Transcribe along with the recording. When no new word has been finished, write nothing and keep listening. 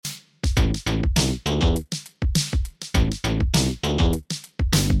It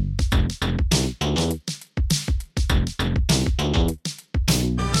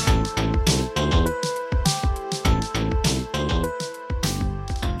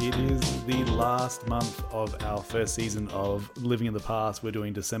is the last month of our first season of Living in the Past. We're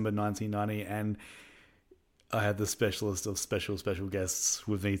doing December 1990, and I had the specialist of special guests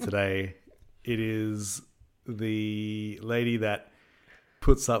with me today. It is the lady that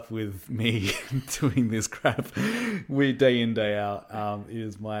puts up with me doing this crap day in, day out. It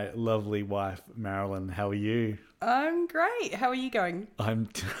is my lovely wife, Marilyn. How are you? I'm great. How are you going? I'm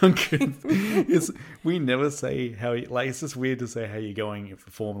good. We never say how it's just weird to say how you're going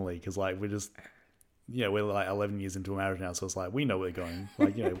formally, because like we're just, we're like 11 years into a marriage now, so it's like we know we're going,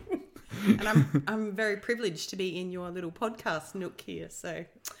 And I'm very privileged to be in your little podcast nook here, so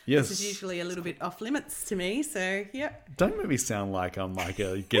yes, this is usually a little bit off limits to me, so yeah. Don't make me sound like I'm like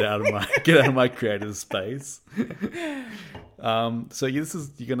a get out of my creative space. So you're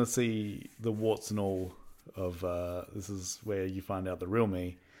gonna see the warts and all of this is where you find out the real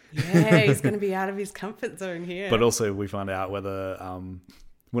me. Yeah, he's going to be out of his comfort zone here. But also we find out whether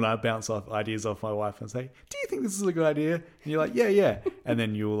when I bounce off ideas off my wife and say, do you think this is a good idea? And you're like, yeah. And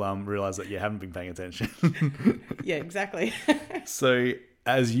then you'll realize that you haven't been paying attention. Yeah, exactly. So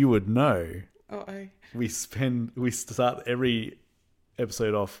as you would know, Uh-oh. we start every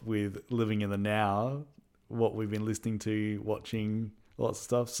episode off with living in the now, what we've been listening to, watching, lots of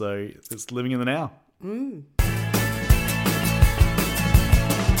stuff. So it's living in the now. Mm.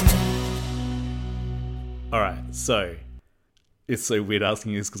 All right, so it's so weird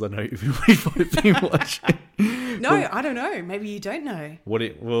asking this because I know we've both been watching. No, I don't know. Maybe you don't know.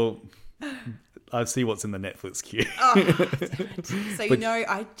 I see what's in the Netflix queue. Oh, damn it. So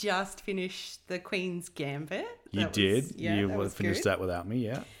I just finished The Queen's Gambit. You finished good. that without me,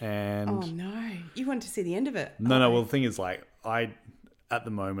 yeah. And oh no, you wanted to see the end of it. No. Well, the thing is, like, at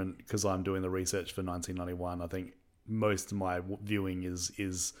the moment, because I'm doing the research for 1991, I think most of my viewing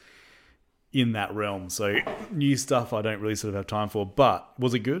is in that realm. So new stuff I don't really sort of have time for. But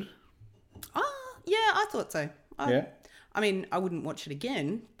was it good? Yeah, I thought so. Yeah. I mean, I wouldn't watch it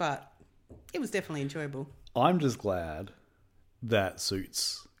again, but it was definitely enjoyable. I'm just glad that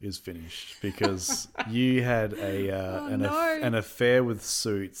Suits is finished, because you had an affair with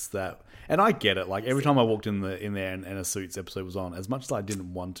Suits that, and I get it. Like every time I walked in there and a Suits episode was on, as much as I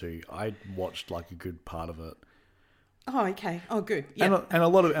didn't want to, I watched like a good part of it. Oh, okay. Oh, good. Yeah. And a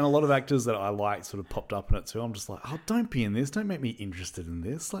lot of actors that I like sort of popped up in it too. I'm just like, oh, don't be in this. Don't make me interested in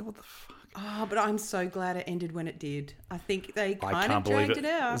this. Like, what the fuck? Oh, but I'm so glad it ended when it did. I think they kind of believe dragged it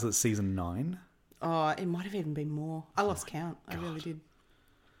out. Was it season 9? Oh, it might have even been more. I lost count. I really did.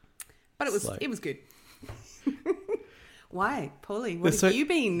 But it was good. Why, Paulie? What have you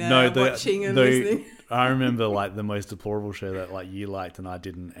been watching and listening? I remember like the most deplorable show that like you liked and I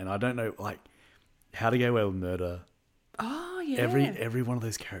didn't, and I don't know, like How to Get Away with Murder. Oh yeah. Every one of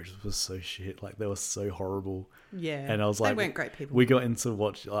those characters was so shit. Like they were so horrible. Yeah. And I was like, they weren't great people. We got into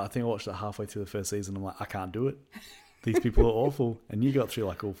watch. I think I watched it halfway through the first season. I'm like, I can't do it. These people are awful. And you got through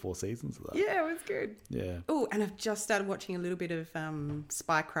like all 4 seasons of that. Yeah, it was good. Yeah. Oh, and I've just started watching a little bit of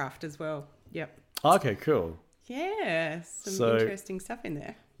Spycraft as well. Yep. Okay, cool. Yeah, some interesting stuff in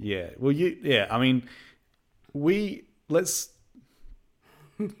there. Yeah. Well, I mean, let's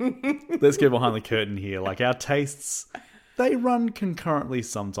go behind the curtain here. Like our tastes, they run concurrently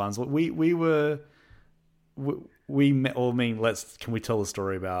sometimes. Can we tell a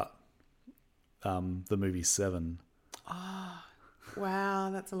story about the movie Seven? Oh, wow,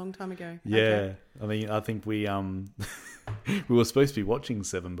 that's a long time ago. Yeah. Okay. I mean, I think we we were supposed to be watching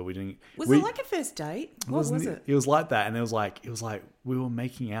Seven, but we didn't. Was it like a first date? What was it? It was like that, and it was like we were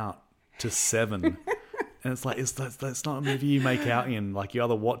making out to Seven. And it's like, that's not a movie you make out in. Like, you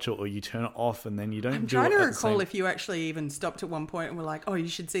either watch it or you turn it off, and then you don't do it. I'm trying to recall if you actually even stopped at one point and were like, oh, you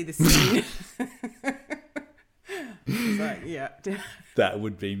should see this scene. It's like, yeah. That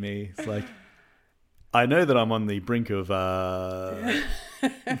would be me. It's like, I know that I'm on the brink of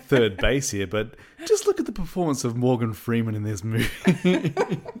third base here, but just look at the performance of Morgan Freeman in this movie.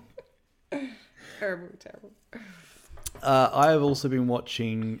 Terrible. I have also been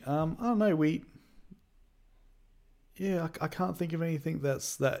watching, I don't know, I can't think of anything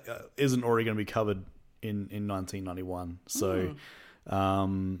that isn't already going to be covered in 1991. So,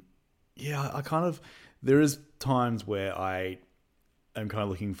 I kind of, there is times where I am kind of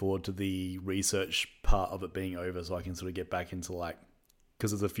looking forward to the research part of it being over, so I can sort of get back into like,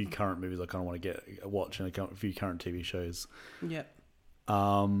 because there's a few current movies I kind of want to watch and a few current TV shows. Yep.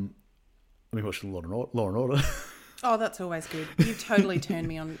 I mean, watching Law and Order. Oh, that's always good. You've totally turned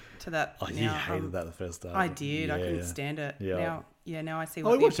me on to that. Oh, you hated that the first time. I did. I couldn't stand it. Yeah. Now I see I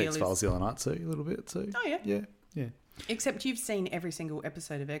what the watched appeal X-Files is. the other night too, a little bit too. Oh, yeah? Yeah. Except you've seen every single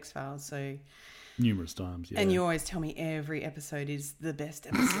episode of X-Files, so... Numerous times, yeah. And you always tell me every episode is the best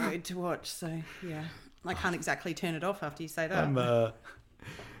episode to watch, so, yeah. I can't exactly turn it off after you say that.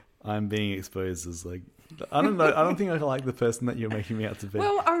 I'm being exposed as like... I don't know. I don't think I like the person that you're making me out to be.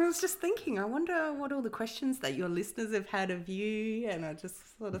 Well, I was just thinking, I wonder what all the questions that your listeners have had of you, and I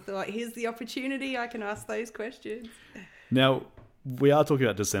just sort of thought, here's the opportunity, I can ask those questions. Now, we are talking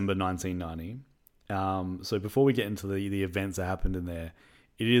about December 1990. So before we get into the events that happened in there,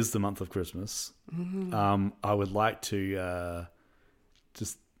 it is the month of Christmas. Mm-hmm. I would like to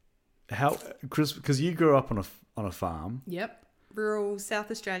Chris, because you grew up on a farm. Yep, rural South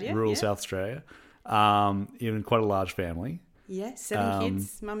Australia. South Australia. In quite a large family. Yeah, 7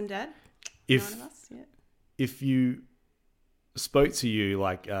 kids, mum and dad. 9 of us. Yeah. If you spoke to you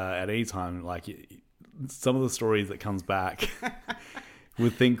like at any time, like some of the stories that comes back,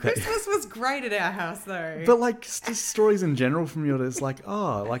 would think that Christmas was great at our house though. But like just stories in general from you, it's like,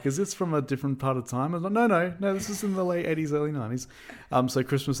 oh, like is this from a different part of time? I'm like, no, this is in the late 80s, early 90s. So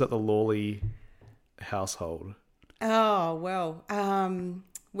Christmas at the Lawley household. Oh well,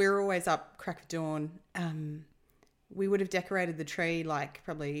 we were always up crack of dawn. We would have decorated the tree like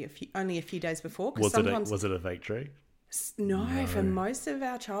probably only a few days before. Was it a fake tree? No, for most of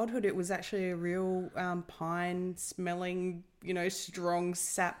our childhood, it was actually a real pine smelling, strong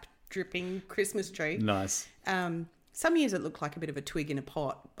sap dripping Christmas tree. Nice. Some years it looked like a bit of a twig in a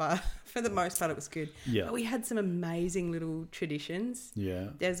pot, but for the most part it was good. Yeah. But we had some amazing little traditions. Yeah.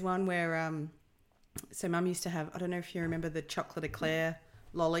 There's one where, so Mum used to have, I don't know if you remember the chocolate eclair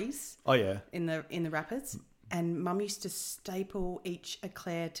lollies. Oh yeah. In the wrappers, and Mum used to staple each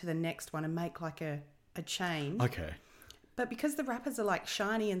eclair to the next one and make like a chain. Okay. But because the wrappers are like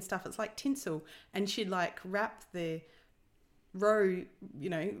shiny and stuff, it's like tinsel, and she'd like wrap the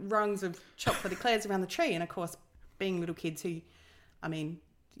rungs of chocolate eclairs around the tree. And of course, being little kids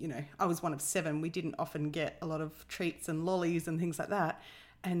I was one of 7. We didn't often get a lot of treats and lollies and things like that.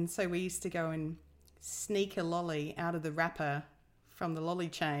 And so we used to go and sneak a lolly out of the wrapper from the lolly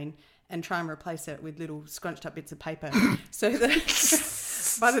chain and try and replace it with little scrunched up bits of paper. So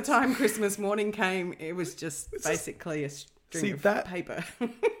that by the time Christmas morning came, it was just basically a string of paper.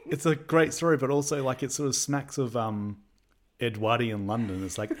 It's a great story, but also like it sort of smacks of Edwardian London.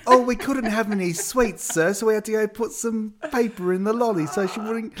 It's like, oh, we couldn't have any sweets, sir, so we had to go put some paper in the lolly so she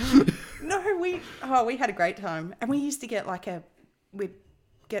wouldn't. No, we had a great time, and we used to get we'd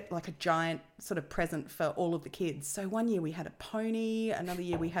get like a giant sort of present for all of the kids. So one year we had a pony, another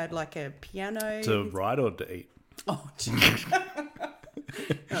year we had like a piano. To ride or to eat? Oh,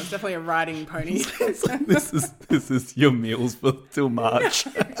 no, it's definitely a riding pony. This is your meals for till March.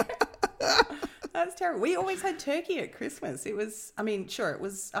 That's terrible. We always had turkey at Christmas. It was, it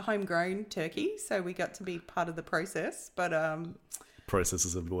was a homegrown turkey, so we got to be part of the process. But process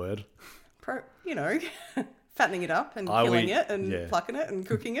is a word. Fattening it up and killing it and plucking it and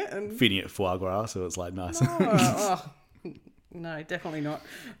cooking it and feeding it foie gras, so it's like nice. No, definitely not.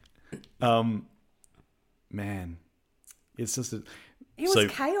 Man, it's just it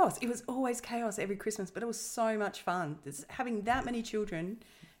was chaos. It was always chaos every Christmas, but it was so much fun. Having that many children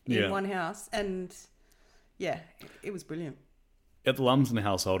in one house, and it was brilliant. At the Lumsden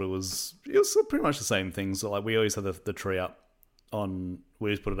household, it was pretty much the same thing. So like we always had the tree up we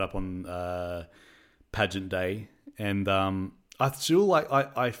always put it up on pageant day, and I still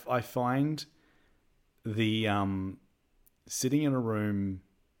I find the sitting in a room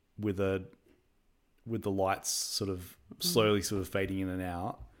with the lights sort of slowly sort of fading in and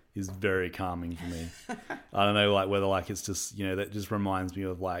out is very calming for me. I don't know whether it's just that just reminds me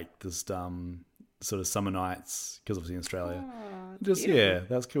of this sort of summer nights, because obviously in Australia.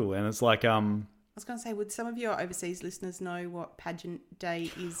 That's cool. And it's like I was going to say, would some of your overseas listeners know what pageant day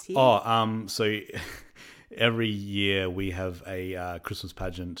is here? So every year we have a Christmas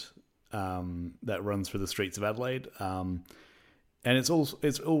pageant that runs through the streets of Adelaide, and it's all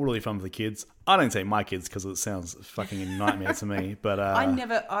really fun for the kids. I don't say my kids because it sounds fucking a nightmare to me, but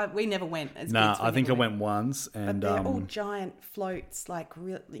we never went as kids. I think I went once, and but they're all giant floats, like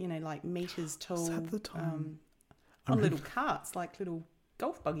like meters tall, at the time. On little carts, like little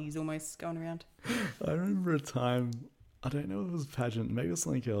golf buggies almost going around. I remember a time, I don't know if it was a pageant, maybe it was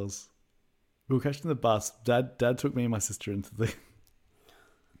something else. We were catching the bus. Dad took me and my sister into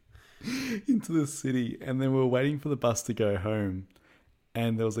the city, and then we were waiting for the bus to go home,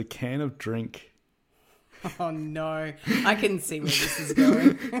 and there was a can of drink Oh no, I can see where this is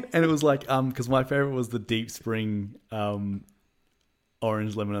going. And it was like, because my favorite was the Deep Spring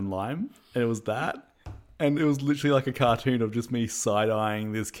orange, lemon, and lime, and it was that, and it was literally like a cartoon of just me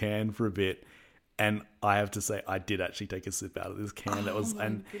side-eyeing this can for a bit, and I have to say, I did actually take a sip out of this can. That was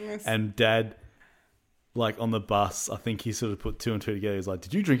goodness. and Dad, like on the bus, I think he sort of put two and two together. He's like,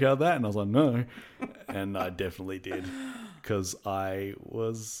 "Did you drink out of that?" And I was like, "No," and I definitely did because I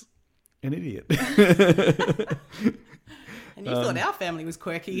was an idiot. And you thought our family was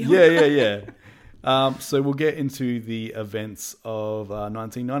quirky. Yeah. So we'll get into the events of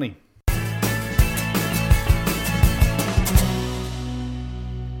 1990.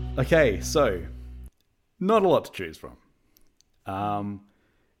 Okay, so not a lot to choose from.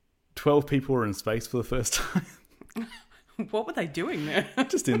 12 people were in space for the first time. What were they doing there?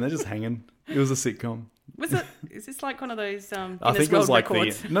 Just in there, just hanging. It was a sitcom. Was it? Is this like one of those I Guinness think it was World like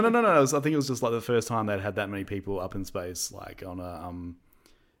Records? No. I think it was just like the first time they'd had that many people up in space, like on a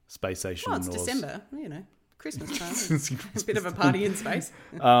space station. Well, it's or December, you know, Christmas time. It's A bit of a party in space.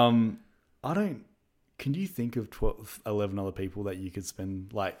 I don't. Can you think of 12, 11 other people that you could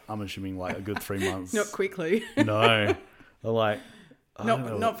spend, like, I'm assuming, like, a good 3 months? Not quickly. No. Like, I don't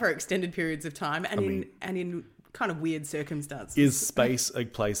know. Not for extended periods of time, and mean- in kind of weird circumstances. Is space a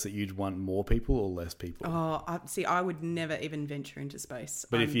place that you'd want more people or less people? Oh, I would never even venture into space.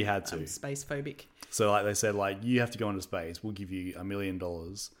 But if you had to. I'm space phobic. So, like, they said, like, you have to go into space. We'll give you $1 million.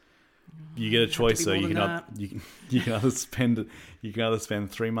 You get a choice, so more you than can either spend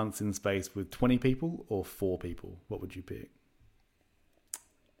 3 months in space with 20 people or 4 people. What would you pick?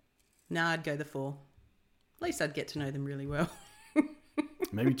 Nah, I'd go the 4. At least I'd get to know them really well.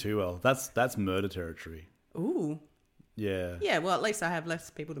 Maybe too well. That's murder territory. Ooh. Yeah. Yeah, well, at least I have less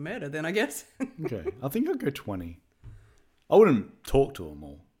people to murder then, I guess. Okay. I think I'd go 20. I wouldn't talk to them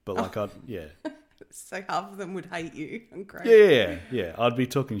all, but like yeah. So half of them would hate you. I'm great. Yeah. I'd be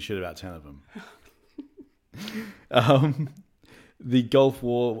talking shit about 10 of them. The Gulf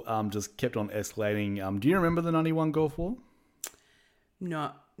War just kept on escalating. Do you remember the 91 Gulf War?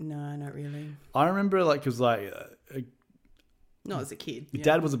 No, not really. I remember, like, because, like, Not as a kid. your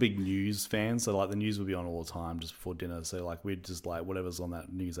dad was a big news fan, so, like, the news would be on all the time just before dinner. So, like, we'd just, like, whatever's on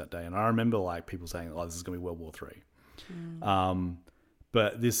that news that day. And I remember, like, people saying, oh, this is going to be World War III.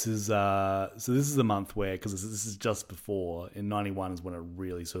 But this is this is a month where, because this is just before, in 91 is when it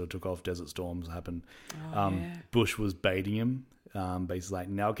really sort of took off. Desert Storms happened. Yeah. Bush was baiting him, basically like,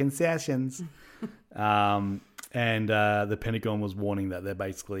 no concessions. And the Pentagon was warning that they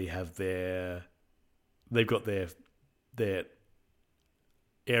basically have they've got their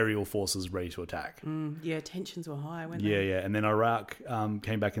aerial forces ready to attack. Yeah, tensions were high, weren't they? Yeah. And then Iraq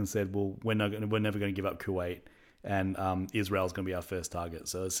came back and said, well, we're never going to give up Kuwait. And Israel's going to be our first target.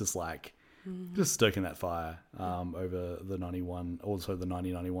 So it's just like, just stoking that fire over the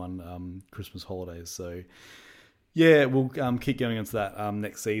 1991 Christmas holidays. So, yeah, we'll keep going into that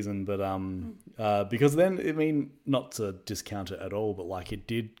next season. But because then, I mean, not to discount it at all, but like it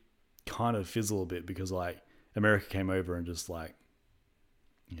did kind of fizzle a bit because like America came over and just like,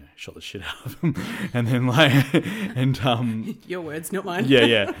 you know, shot the shit out of them. And then like, and Your words, not mine.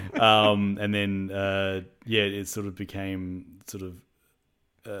 yeah. And then it sort of became sort of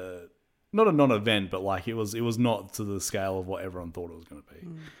not a non-event, but like it was not to the scale of what everyone thought it was going to be.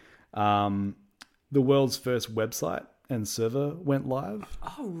 The world's first website and server went live.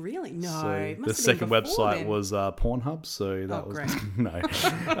 Oh, really? No. So it must the have second been before website then. was Pornhub. So that was great. no.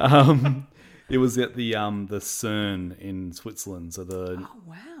 It was at the CERN in Switzerland. So Oh,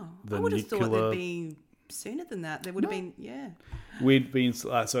 wow. the I would have thought nuclear- there'd be sooner than that. There would have been, yeah. we'd been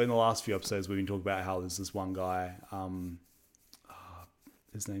so in the last few episodes we've been talking about how there's this one guy,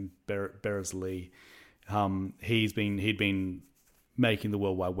 his name Beres Lee. He'd been making the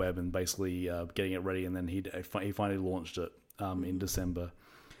World Wide Web and basically getting it ready, and then he finally launched it in December.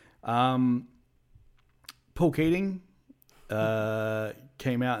 Paul Keating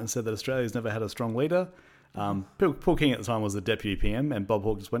came out and said that Australia's never had a strong leader. Paul Keating at the time was the deputy PM, and Bob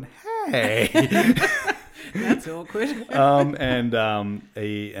Hawke just went, "Hey," That's awkward. and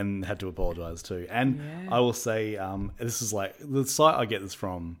had to apologise too. And Yeah. I will say, this is like the site I get this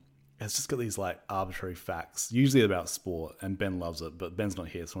from. It's just got these like arbitrary facts, usually about sport, and Ben loves it, but Ben's not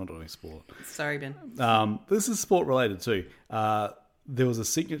here, so I'm not doing sport. Sorry, Ben. This is sport related too. There was a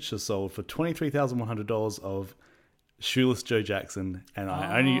signature sold for $23,100 of Shoeless Joe Jackson, and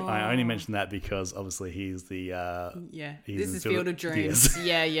I only mention that because obviously he's the Yeah. he's This in is Field of Dreams.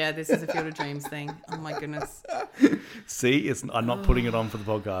 Yeah. This is a Field of Dreams thing. Oh, my goodness. See, I'm not putting it on for the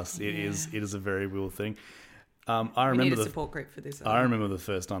podcast. It is a very real thing. I We need remember a the support group for this. I remember the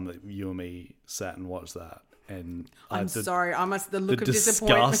first time that you and me sat and watched that, and I'm sorry. I must. The the look of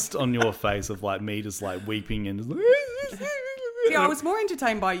disappointment. disgust on your face of like me just like weeping and just like, See, I was more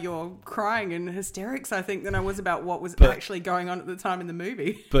entertained by your crying and hysterics, I think, than I was about what was actually going on at the time in the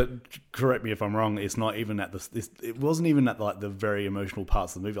movie. But correct me if I'm wrong. It's not even at this. It wasn't even at like the very emotional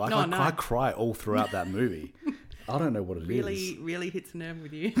parts of the movie. Like, No. I cry all throughout that movie. I don't know what it is. Really hits a nerve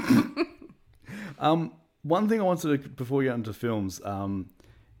with you. One thing I wanted to, before we get into films, I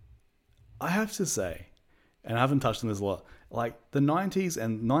have to say, and I haven't touched on this a lot, like the 90s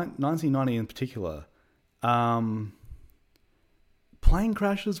and 1990 in particular, plane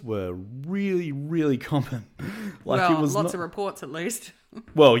crashes were really, really common. Like well, it was lots of reports at least.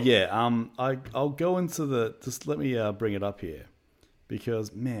 Well, yeah. I'll go into the. Just let me bring it up here,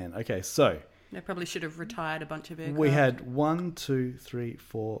 because man. Okay, so They probably should have retired a bunch of aircraft. we had 1, 2, 3,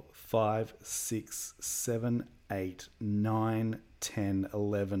 4, 5, 6, 7, 8, 9, 10,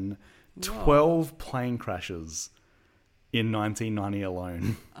 11, 12 plane crashes in 1990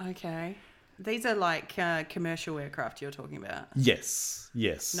 alone. Okay. These are like commercial aircraft you're talking about. Yes.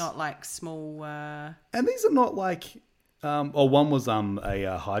 Not like small... And these are not like... one was a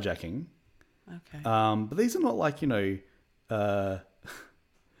hijacking. Okay. But these are not like,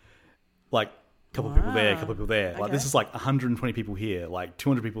 like a couple of people there, a couple of people there. Like Okay. this is like 120 people here, like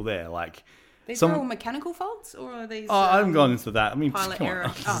 200 people there. Like These are all mechanical faults, or are these... I haven't gone into that. I mean, pilot come on. error.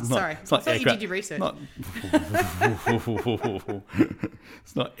 It's Oh, not- sorry. It's not I thought you did your research.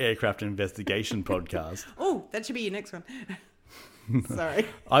 It's not aircraft investigation podcast. Oh, that should be your next one. Sorry.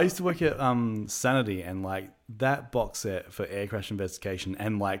 I used to work at Sanity, and like that box set for air crash investigation,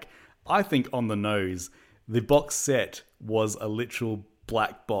 and like I think on the nose, the box set was a literal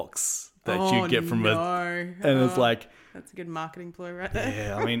black box that you get from and it's like, that's a good marketing ploy right there.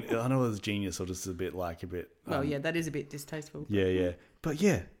 yeah, I mean, I know it was genius or just a bit. Well, yeah, that is a bit distasteful. Yeah. But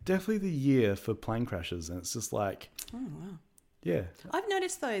yeah, definitely the year for plane crashes, and it's just like, Oh, wow. yeah. I've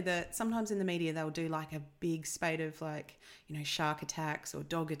noticed though that sometimes in the media they'll do like a big spate of like, shark attacks or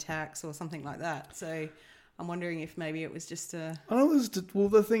dog attacks or something like that. So I'm wondering if maybe it was just a... I know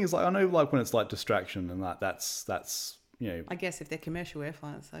the thing is like, I know like when it's like distraction and like that's I guess if they're commercial air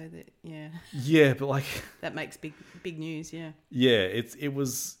flights, so that, yeah, yeah, but like that makes big news, yeah. yeah, it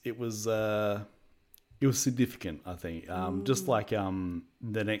was significant, I think. Just like the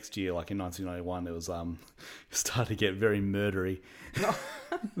next year, like in 1991, it was it started to get very murdery. I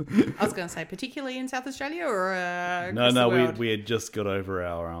was going to say, particularly in South Australia, or No, across the world? we had just got over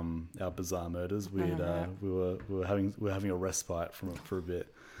our bizarre murders. We had we were having a respite from it for a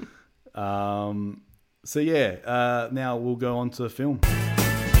bit. So yeah, now we'll go on to film.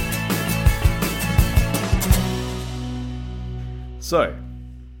 So,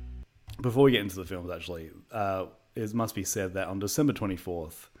 before we get into the films, actually, it must be said that on December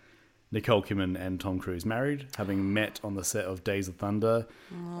 24th, Nicole Kidman and Tom Cruise married, having met on the set of Days of Thunder.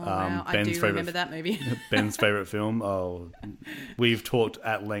 Wow, I do remember that movie. Ben's favourite film. Oh, we've talked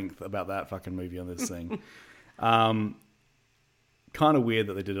at length about that fucking movie on this thing. Kind of weird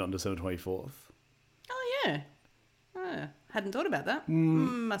that they did it on December 24th. Oh, yeah. Hadn't thought about that.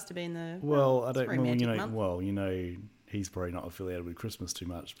 Must have been the... Well, I it's a don't. Well, romantic month. He's probably not affiliated with Christmas too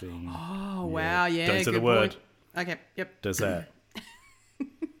much. Being Oh, wow, yeah. Don't say good the word. point. Okay, yep. Does that?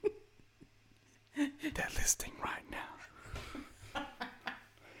 They're listening right now.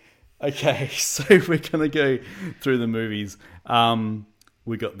 Okay, so we're gonna go through the movies.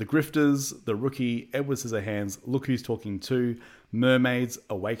 We got The Grifters, The Rookie, Edward Scissorhands, Look Who's Talking 2, Mermaids,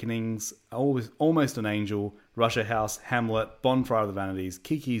 Awakenings, Almost an Angel, Russia House, Hamlet, Bonfire of the Vanities,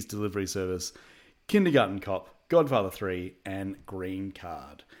 Kiki's Delivery Service, Kindergarten Cop, Godfather 3, and Green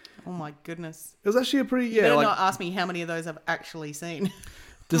Card. Oh, my goodness. It was actually a pretty You better not ask me how many of those I've actually seen.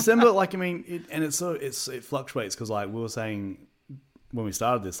 December. Like I mean, it fluctuates because like we were saying when we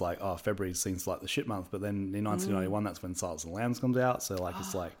started this, like February seems like the shit month, but then in 1991 that's when Silence of the Lambs comes out. So like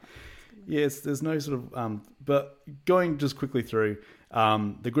it's like there's no sort of but going just quickly through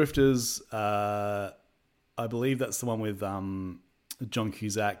The Grifters. I believe that's the one with John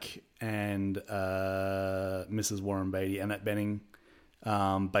Cusack and Mrs. Warren Beatty, Annette Bening.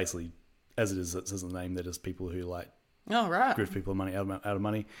 Basically, as it says in the name, they're just people who like right. grift people money out of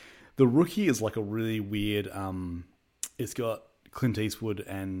money. The Rookie is like a really weird. It's got Clint Eastwood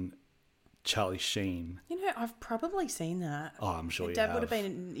and Charlie Sheen. I've probably seen that. Oh, I'm sure Dad you would have have.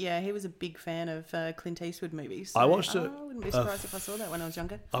 been. Yeah, he was a big fan of Clint Eastwood movies. I watched it. I wouldn't be surprised if I saw that when I was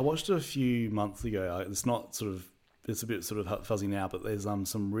younger. I watched it a few months ago. It's not sort of. It's a bit sort of fuzzy now, but there's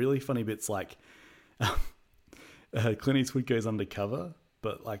some really funny bits like Clint Eastwood goes undercover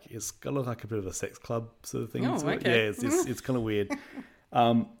but like it's got like a bit of a sex club sort of thing. Oh, to it. okay. Yeah, it's kind of weird.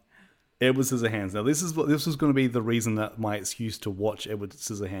 Edward Scissorhands. Now this was going to be the reason that my excuse to watch Edward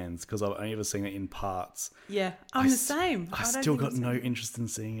Scissorhands, because I've only ever seen it in parts. Yeah, I'm the same. I don't still think got it's- no interest in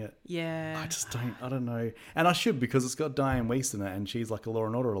seeing it. Yeah. I just don't. I don't know, and I should, because it's got Diane Weiss in it, and she's like a Law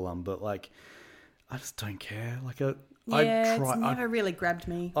and Order alum. But like, I just don't care. Like, Yeah, it's never really grabbed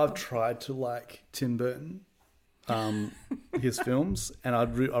me. I've tried to like Tim Burton, his films, and I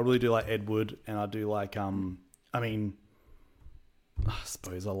really do like Ed Wood, and I do like I mean, I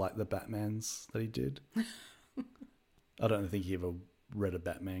suppose I like the Batmans that he did. I don't think he ever read a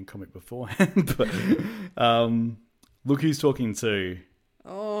Batman comic beforehand, but Look Who's Talking To.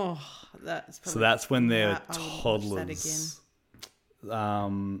 Oh, that's probably... So that's when they're I wouldn't watch toddlers. that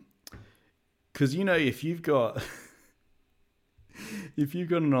again. Because if you've got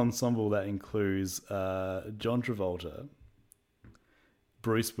an ensemble that includes John Travolta,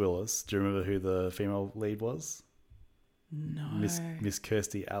 Bruce Willis. Do you remember who the female lead was? No. Miss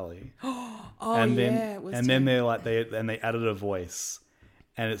Kirstie Alley. Oh, and then, yeah. It was and then they're like they added a voice,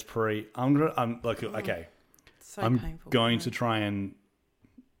 and it's pretty. I'm like, okay, so I'm painful. going to try and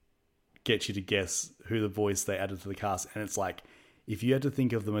get you to guess who the voice they added to the cast, and it's like, if you had to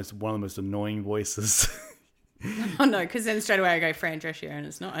think of one of the most annoying voices. Oh no, because then straight away I go Fran Drescher, and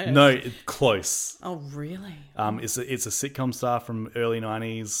it's not her. No, it's close. Oh really? It's a sitcom star from early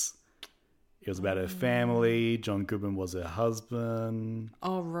 90s. It was about her family. John Goodman was her husband.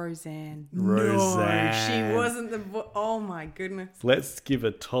 Oh, Roseanne. Roseanne. No, she wasn't the... Oh, my goodness. Let's give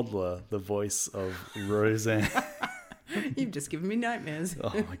a toddler the voice of Roseanne. You've just given me nightmares.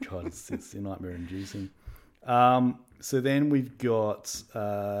 Oh, my God. It's nightmare-inducing. So then we've got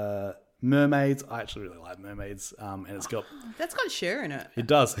Mermaids. I actually really like Mermaids. And it's got... That's got Cher in it. It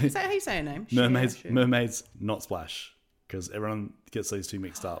does. Is that how you say her name? Cher. Mermaids, not Splash. Because everyone gets those two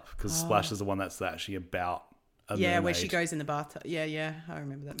mixed up. Because Splash is the one that's actually about a mermaid. Where she goes in the bathtub. Yeah, I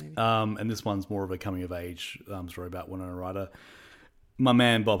remember that movie. And this one's more of a coming of age story about Winona Ryder. My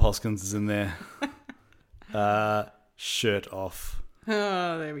man Bob Hoskins is in there, shirt off.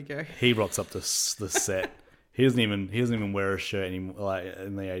 Oh, there we go. He rocks up to the set. He doesn't even wear a shirt anymore. Like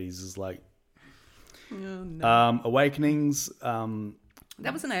in the 80s, is like. Oh, no. Awakenings.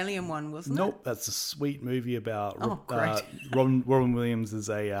 That was an alien one, wasn't it? Nope, that's a sweet movie about. Great. Robin Williams is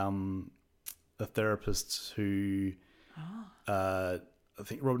a therapist who. I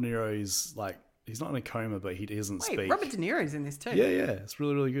think Robert De Niro's like, he's not in a coma, but he doesn't speak. Robert De Niro's in this too. Yeah, it's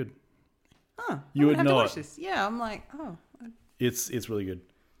really, really good. Oh, You would have to know watch it. this. Yeah, I'm like, oh. It's really good.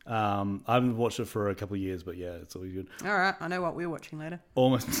 I haven't watched it for a couple of years, but yeah, it's always good. All right, I know what we're watching later.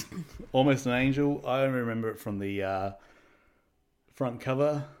 Almost an Angel. I only remember it from the front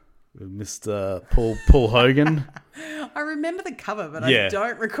cover with Mr. Paul Hogan. I remember the cover, but Yeah. I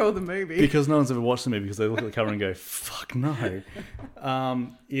don't recall the movie. Because no one's ever watched the movie, because they look at the cover and go, fuck no.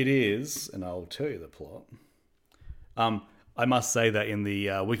 It is, and I'll tell you the plot. I must say that in the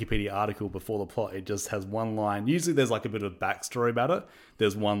Wikipedia article before the plot, it just has one line. Usually there's like a bit of backstory about it.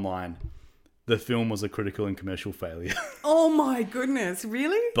 There's one line. The film was a critical and commercial failure. Oh my goodness,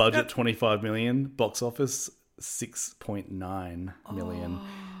 really? Budget 25 million, box office 6.9 million.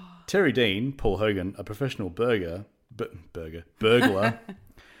 Terry Dean, Paul Hogan, a professional burglar,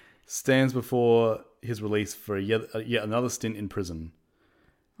 stands before his release for yet another stint in prison.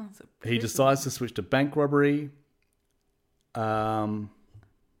 He decides to switch to bank robbery. This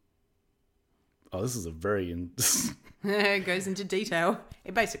is a very It goes into detail.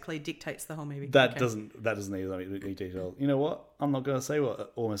 It basically dictates the whole movie. that Okay. doesn't need any detail. You know what? I'm not going to say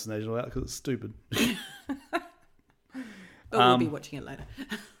what Almost an Angel about because it's stupid. But we'll be watching it later.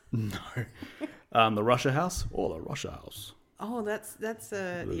 No. The Russia House or the Russia House. Oh, that's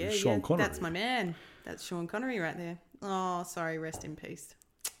Sean Connery. That's my man. That's Sean Connery right there. Oh, sorry, rest in peace.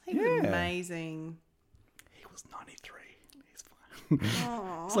 He was amazing. He was 93. He's fine.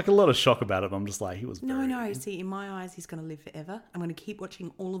 It's like a lot of shock about it. But I'm just like, he was. No. See, in my eyes, he's going to live forever. I'm going to keep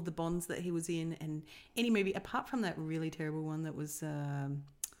watching all of the Bonds that he was in, and any movie apart from that really terrible one that was.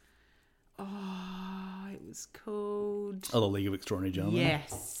 It was called. Oh, the League of Extraordinary Gentlemen.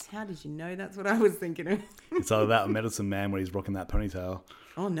 Yes. How did you know that's what I was thinking of? It's either that or Medicine Man when he's rocking that ponytail.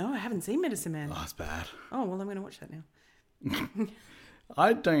 Oh no, I haven't seen Medicine Man. Oh, it's bad. Oh well, I'm going to watch that now.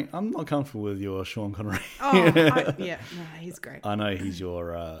 I'm not comfortable with your Sean Connery. No, he's great. I know he's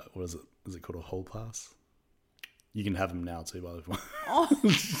your, what is it? Is it called a hall pass? You can have him now too, by the way. Oh,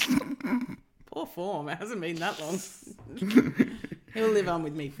 poor form. It hasn't been that long. He'll live on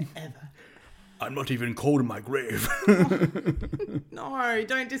with me forever. I'm not even cold in my grave. No,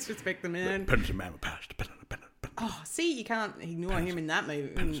 don't disrespect the man. Penitent man with past. Oh, see, you can't ignore him in that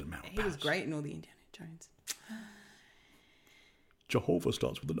movie. He was great in all the Indiana Jones. Jehovah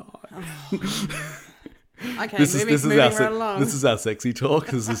starts with an I. Oh. Okay, moving right along. This is our sexy talk.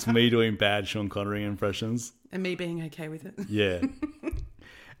 This is me doing bad Sean Connery impressions. And me being okay with it. Yeah.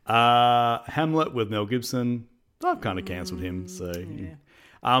 Hamlet with Mel Gibson. I've kind of cancelled him. So, yeah.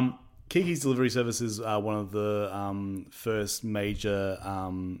 Kiki's Delivery Service is one of the first major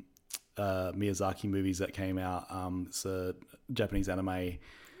Miyazaki movies that came out. It's a Japanese anime.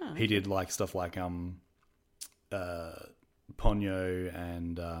 Oh, he did like stuff like Ponyo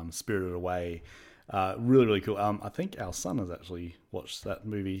and Spirited Away. Really, really cool. I think our son has actually watched that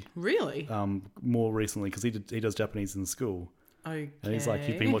movie. Really? More recently because he does Japanese in school. Okay. And he's like,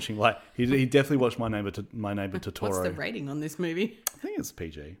 he's been watching he definitely watched My Neighbor Totoro. What's the rating on this movie? I think it's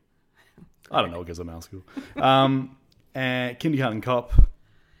PG. I don't know. It goes to mouse school. And Kindergarten Cop.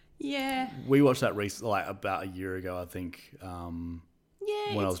 Yeah. We watched that like about a year ago, I think.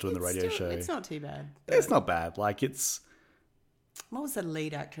 Yeah. When I was doing the radio show, it's not too bad. It's not bad. Like it's. What was the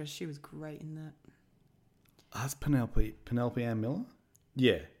lead actress? She was great in that. That's Penelope Ann Miller.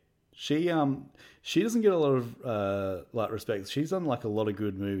 Yeah, she doesn't get a lot of like respect. She's done like a lot of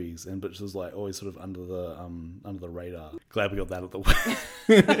good movies, but she's like always sort of under the radar. Glad we got that at the way.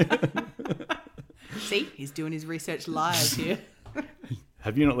 See, he's doing his research live here.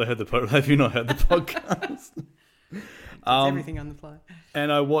 Have you not heard the podcast? It's everything on the fly.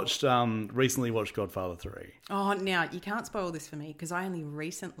 And I recently watched Godfather 3. Oh, now you can't spoil this for me because I only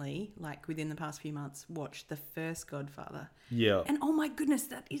recently, like within the past few months, watched the first Godfather. Yeah. And oh my goodness,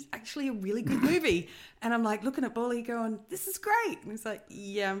 that is actually a really good movie. And I'm like looking at Paulie going, this is great. And he's like,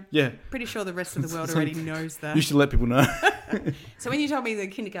 yeah, I'm pretty sure the rest of the world already knows that. You should let people know. So when you told me the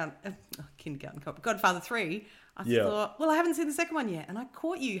Kindergarten Cop, Godfather 3, I thought, well, I haven't seen the second one yet. And I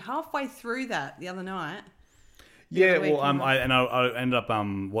caught you halfway through that the other night. Yeah, well, I ended up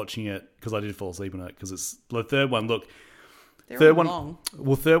watching it because I did fall asleep on it because it's the third one. Look, third one long.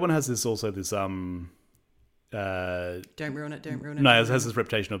 Well, third one has this don't ruin it. No, it has this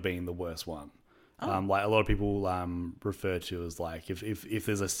reputation of being the worst one. Oh. Like a lot of people refer to as like if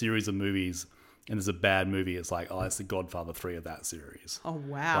there's a series of movies and there's a bad movie, it's like it's the Godfather 3 of that series. Oh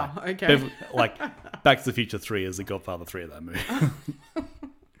wow! Like, okay. Like Back to the Future 3 is the Godfather 3 of that movie.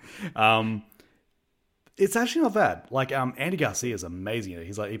 It's actually not bad. Like Andy Garcia is amazing.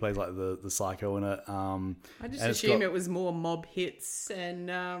 He plays like the psycho in it. I just assumed it was more mob hits and.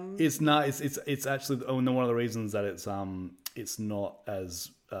 It's not. It's actually one of the reasons that it's not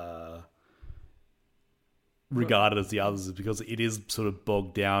as regarded as the others is because it is sort of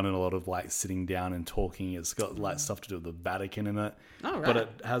bogged down in a lot of like sitting down and talking. It's got like stuff to do with the Vatican in it. Oh, right. But it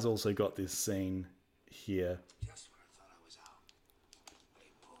has also got this scene here.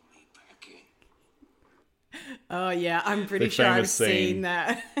 Oh yeah, I'm pretty sure I've seen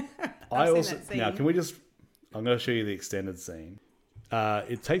that. Now can we just? I'm going to show you the extended scene.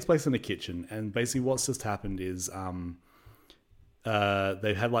 It takes place in a kitchen, and basically what's just happened is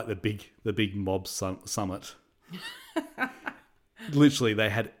they've had like the big mob summit. Literally, they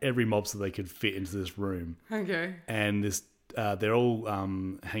had every mobster they could fit into this room. Okay. And this, they're all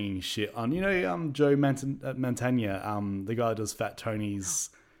hanging shit on. Joe Mantegna, the guy that does Fat Tony's.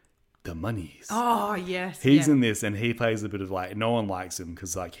 The Monies. Oh, yes. He's in this and he plays a bit of like, no one likes him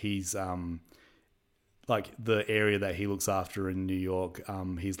because like he's like the area that he looks after in New York,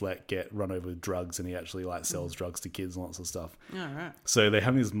 he's let get run over with drugs and he actually like sells drugs to kids and lots of stuff. All right. So they're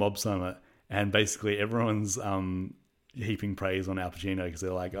having this mob summit and basically everyone's heaping praise on Al Pacino because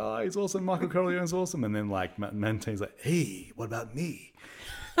they're like, oh, he's awesome, Michael Corleone's awesome. And then like Mantegna's like, hey, what about me?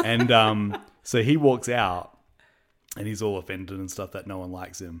 And so he walks out. And he's all offended and stuff that no one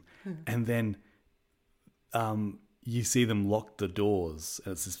likes him. And then you see them lock the doors.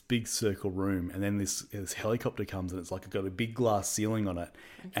 And it's this big circle room. And then this helicopter comes and it's like got a big glass ceiling on it.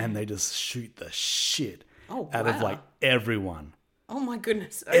 Okay. And they just shoot the shit out of like everyone. Oh my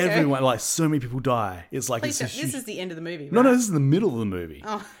goodness. Okay. Everyone. Like so many people die. It's like this is the end of the movie, right? No, this is the middle of the movie.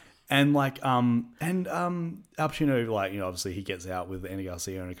 Oh. And like Al Pacino, like, obviously he gets out with Andy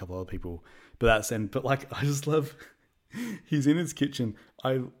Garcia and a couple other people. But like I just love... He's in his kitchen.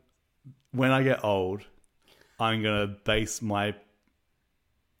 When I get old, I'm gonna base my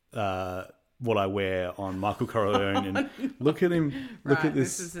what I wear on Michael Corleone and look at him. Look at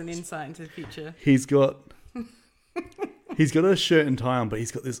this. This is an insight into the future. He's got a shirt and tie on, but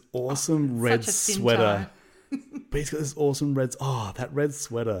he's got this awesome red sweater. But he's got this awesome that red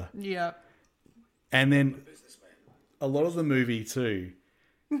sweater. Yeah. And then a lot of the movie too.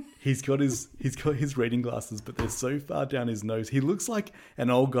 he's got his reading glasses, but they're so far down his nose. He looks like an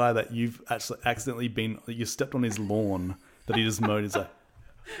old guy that you've actually accidentally you stepped on his lawn that he just mowed. He's like,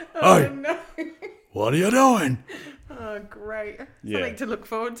 Oh, "Hey, no. what are you doing?" Oh, great. Yeah. Something to look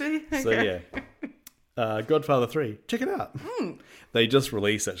forward to. So yeah, Godfather 3, check it out. They just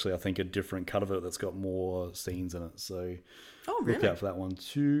released actually, I think, a different cut of it that's got more scenes in it. So Oh, look really? out for that one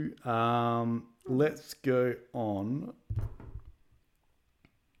too. Let's go on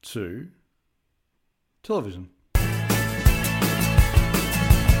to television.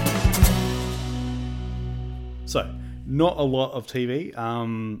 So, not a lot of TV.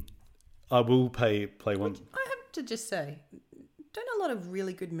 I will play one. I have to just say, don't a lot of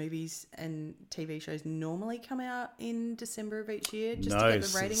really good movies and TV shows normally come out in December of each year just to get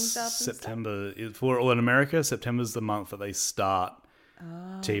the ratings up? September. In America, September's the month that they start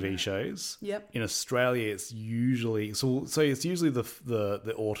TV shows. Yep. In Australia, it's usually it's usually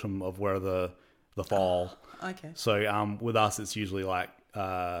the autumn of where the fall. Okay. So with us, it's usually like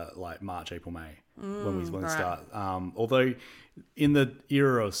March, April, May when we right. start. Although in the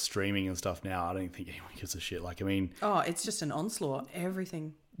era of streaming and stuff now, I don't think anyone gives a shit. Like, I mean, Oh, it's just an onslaught.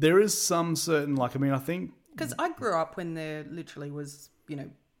 Everything. there is some certain I think Because I grew up when there literally was,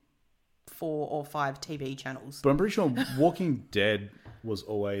 4 or 5 TV channels. but I'm pretty sure Walking Dead was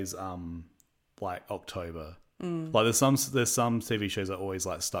always like October. Like there's some TV shows that always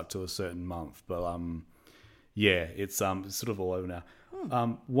like stuck to a certain month, but yeah, it's sort of all over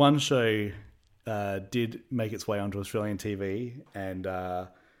now. One show did make its way onto Australian TV, and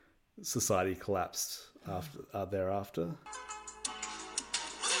society collapsed thereafter.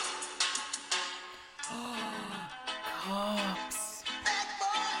 Cops.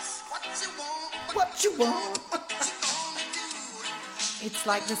 What you want? It's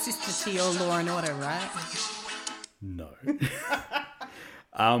like the sister to your Law and Order, right? No.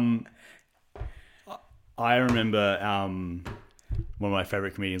 I remember one of my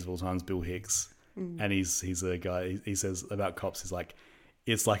favorite comedians of all time is Bill Hicks, and he's a guy. He says about cops, he's like,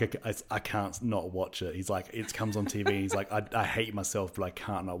 it's like I can't not watch it. He's like, it comes on TV. He's like, I hate myself, but I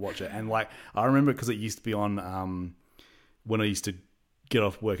can't not watch it. And like, I remember because it used to be on when I used to get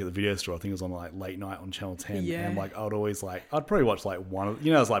off work at the video store. I think it was on like late night on Channel 10. Yeah. And like, I'd probably watch like one of,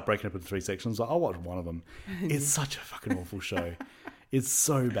 it's like breaking up into 3 sections. Like, I'll watch one of them. It's such a fucking awful show. It's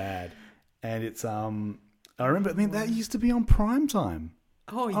so bad. And it's, I remember, that used to be on prime time.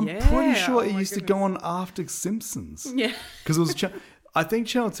 Oh, I'm yeah. pretty sure Oh, it my used to go on after Simpsons. Yeah. Because it was, I think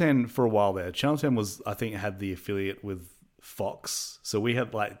Channel 10 for a while there. Channel 10 was, I think, had the affiliate with Fox. So we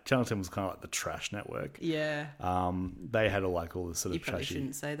had like, Channel 10 was kind of like the trash network. Yeah. They had all this sort You of probably trashy.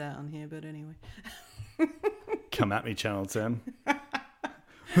 shouldn't say that on here, but anyway. Come at me, Channel 10.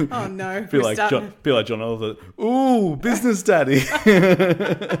 Oh, no. Be like John Oliver. Ooh, business daddy.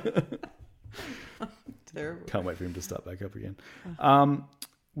 Terrible. Can't wait for him to start back up again.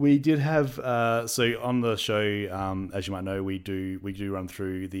 We did have so on the show, as you might know, we do run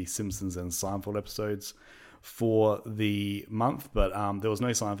through the Simpsons and Seinfeld episodes for the month, but there was no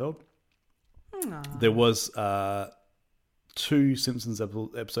Seinfeld. There was 2 Simpsons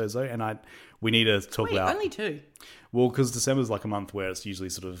episodes though, and we need to talk Wait, about only 2? well, because December's like a month where it's usually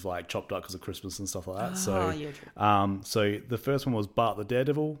sort of like chopped up because of Christmas and stuff like that. So, yeah, true. so the first one was Bart the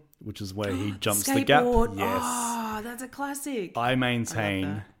Daredevil, which is where he jumps the gap. Skateboard. Yes, Oh, that's a classic. I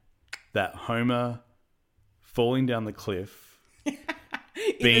maintain that Homer falling down the cliff, In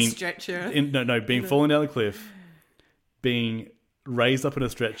the stretcher. being falling down the cliff, being raised up in a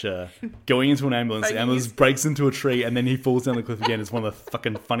stretcher, going into an ambulance, the ambulance breaks into a tree, and then he falls down the cliff again. It's one of the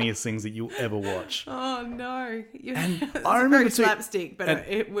fucking funniest things that you'll ever watch. Oh no! And It's I remember very too- slapstick, but and-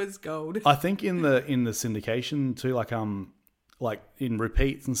 it was gold. I think in the syndication too, like in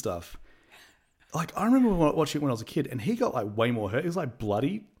repeats and stuff. Like I remember watching it when I was a kid, and he got like way more hurt. He was like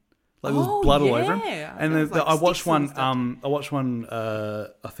bloody, like there was blood all over him. yeah. And There then was, like, I watched sticks and one. stuff. I watched one.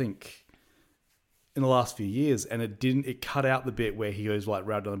 I think in the last few years, and it didn't. It cut out the bit where he goes like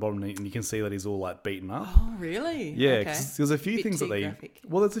right down the bottom, and you can see that he's all like beaten up. Oh really? Yeah, Okay. 'cause there's a few Bit things that too they. graphic.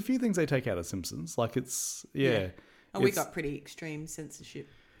 Well, there's a few things they take out of Simpsons. Like it's yeah. Oh, we It's- got pretty extreme censorship.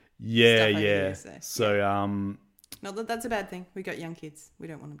 yeah stuff over yeah. here, so, So Not that that's a bad thing. We got young kids. We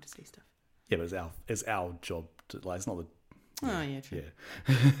don't want them to see stuff. yeah, but it's our job to like. It's not the. Oh yeah, true.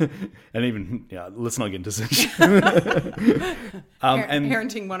 Yeah. And even, let's not get into censorship. and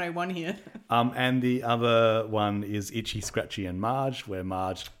Parenting 101 here. and the other one is Itchy, Scratchy, and Marge, where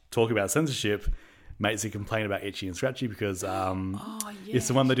Marge, talk about censorship, makes a complaint about Itchy and Scratchy because it's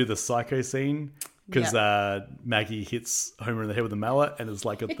the one they do the psycho scene because Maggie hits Homer in the head with a mallet and it's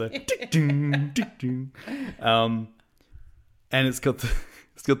like at the tick-ding, tick-ding. And it's got the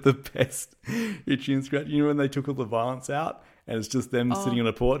It's got the best itchy and scratchy. You know when they took all the violence out and it's just them sitting on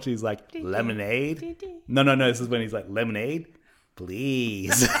a porch? He's like, lemonade? No. This is when he's like, lemonade?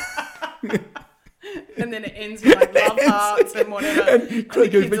 Please. And then it ends with like love hearts and whatever. And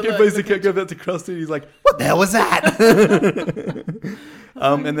Craig goes back to Krusty and he's like, what the hell was that?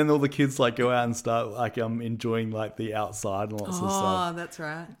 And then all the kids like go out and start like enjoying like the outside and lots of stuff. Oh, that's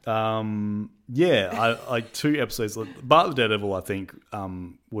right. I 2 episodes. Bart the Daredevil, I think,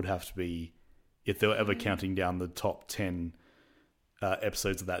 would have to be, if they were ever counting down the top 10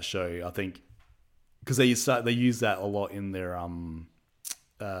 episodes of that show. I think because they use that a lot in their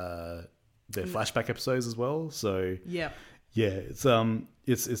flashback episodes as well. So yeah, it's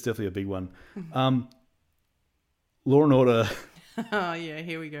definitely a big one. Law and Order. Oh yeah,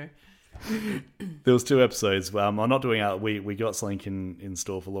 here we go. There was 2 episodes. I'm not doing out. We got something in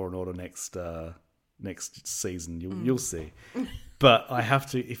store for Law and Order next season. You'll see. But I have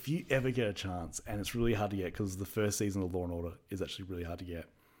to, if you ever get a chance, and it's really hard to get because the first season of Law and Order is actually really hard to get.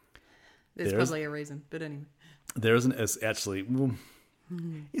 There's probably a reason, but anyway. There isn't as actually. Well,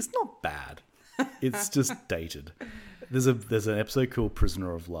 it's not bad. It's just dated. There's an episode called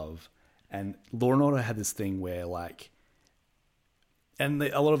Prisoner of Love, and Law and Order had this thing where like, and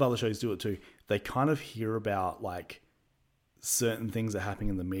a lot of other shows do it too. They kind of hear about like certain things that are happening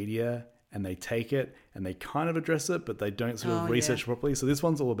in the media, and they take it and they kind of address it, but they don't sort of research properly. So this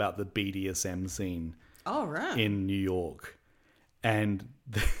one's all about the BDSM scene. Oh right. In New York, and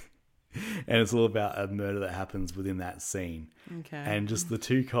it's all about a murder that happens within that scene. Okay. And just the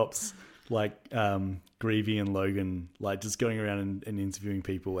 2 cops, like Greavy and Logan, like just going around and interviewing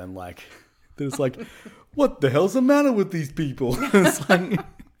people, and like there's like, what the hell's the matter with these people? It's like,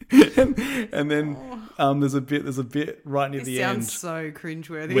 and then there's a bit right near the end. Sounds so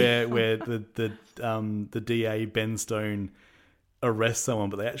cringeworthy. Where the DA Ben Stone arrest someone,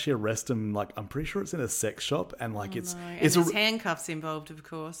 but they actually arrest him. Like I'm pretty sure it's in a sex shop, and like it's there's handcuffs involved, of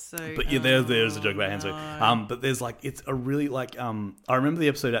course. So, but yeah, there's a joke about hands. But there's like it's a really like I remember the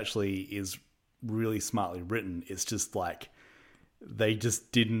episode actually is really smartly written. It's just like they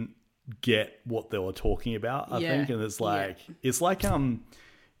just didn't get what they were talking about. I think, and it's like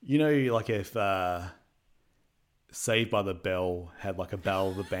you know, like if Saved by the Bell had like a battle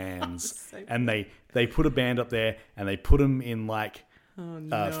of the bands, and they put a band up there and they put them in like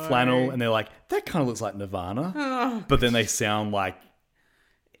flannel, and they're like, that kind of looks like Nirvana, but then they sound like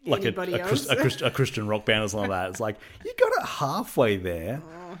a Christian rock band or something like that. It's like you got it halfway there.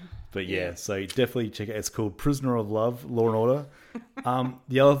 But yeah, so definitely check it. It's called Prisoner of Love, Law and Order.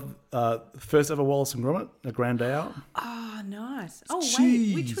 The other first ever Wallace and Gromit, A Grand Day Out. Oh, nice. Jeez.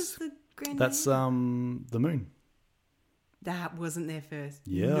 Wait, which was the Grand Day Out? That's The Moon. That wasn't there first.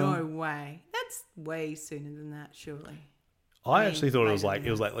 Yeah. No way. That's way sooner than that, surely. I actually thought I thought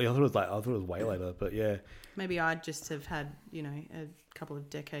it was way later, but yeah. Maybe I'd just have had, a couple of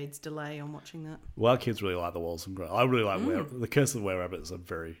decades delay on watching that. Well, our kids really like the Wallace and Gromit. I really like The Curse of the Were Rabbit.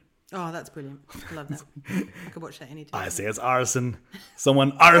 Very. Oh, that's brilliant. I love that. I could watch that anytime. I see it's arson.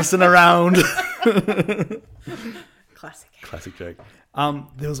 Someone arson around. Classic joke.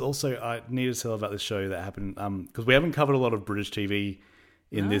 There was also, I need to tell about this show that happened, because we haven't covered a lot of British TV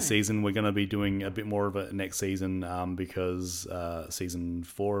in this season. We're going to be doing a bit more of it next season, because season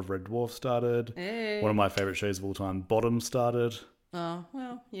 4 of Red Dwarf started. Hey. One of my favourite shows of all time, Bottom, started. Oh,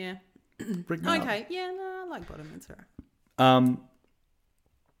 well, yeah. Okay, yeah, no, I like Bottom. It's all right.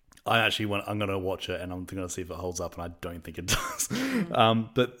 I'm going to watch it, and I'm going to see if it holds up, and I don't think it does.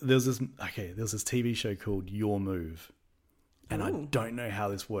 But there's this TV show called Your Move, and I don't know how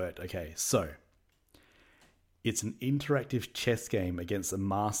this worked. Okay, so it's an interactive chess game against a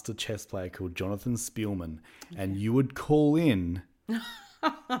master chess player called Jonathan Spielman, and you would call in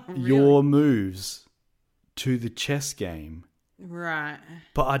your moves to the chess game. Right.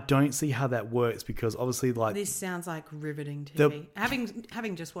 But I don't see how that works, because obviously, like, this sounds like riveting TV.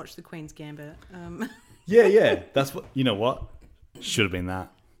 Having just watched The Queen's Gambit. Yeah. That's what, you know what? Should have been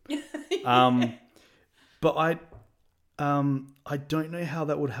that. But I don't know how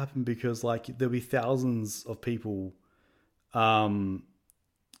that would happen, because like there'll be thousands of people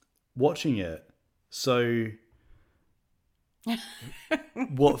watching it. So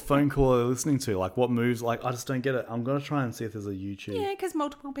what phone call are they listening to? Like what moves? Like I just don't get it. I'm gonna try and see if there's a YouTube. Yeah, because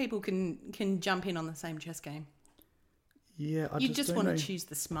multiple people can jump in on the same chess game. Yeah, you just want to choose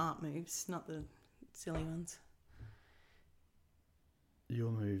the smart moves, not the silly ones. Your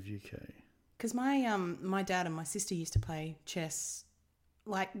Move UK. Because my dad and my sister used to play chess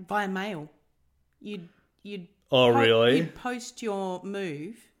like via mail. You'd really? You'd post your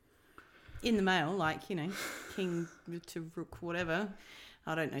move in the mail, like, king to rook, whatever.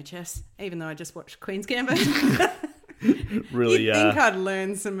 I don't know chess, even though I just watched Queen's Gambit. Really, You'd think I'd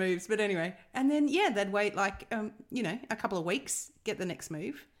learn some moves, but anyway. And then, they'd wait like, a couple of weeks, get the next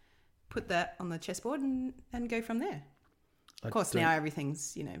move, put that on the chessboard and go from there. Of course, now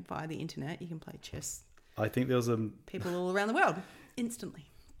everything's, via the internet. You can play chess. I think there was people all around the world instantly.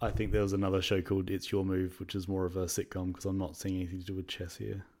 I think there was another show called It's Your Move, which is more of a sitcom because I'm not seeing anything to do with chess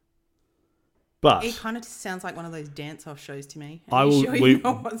here. But it kind of sounds like one of those dance-off shows to me. I will look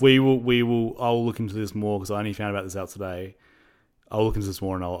into this more because I only found about this out today. I'll look into this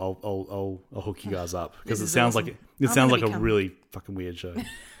more and I'll hook you guys up because it sounds awesome. like a really fucking weird show.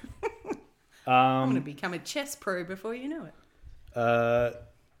 I'm going to become a chess pro before you know it.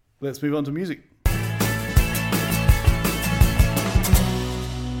 Let's move on to music.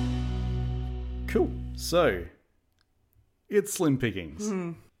 Cool. So, it's Slim Pickings.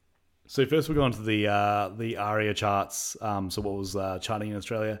 Mm. So first we'll go on to the ARIA charts. So what was charting in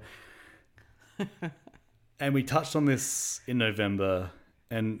Australia? And we touched on this in November,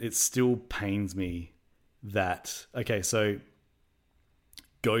 and it still pains me that... Okay, so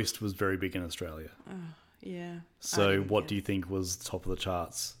Ghost was very big in Australia. Yeah. So what do you think was top of the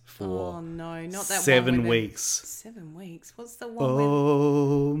charts for 7 weeks? 7 weeks? What's the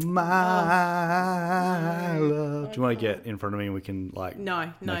one my love. Do you want to get in front of me and we can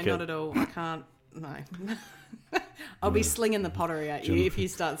No, not at all. I can't. No. I'll be slinging the pottery at you if you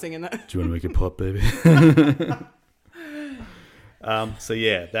start singing that. Do you want to make it pop, baby? So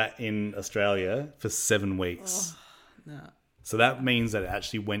yeah, that in Australia for 7 weeks. Oh, no. So that means that it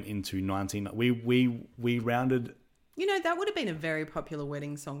actually went into 19... We rounded... that would have been a very popular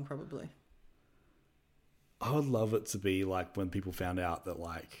wedding song, probably. I would love it to be like when people found out that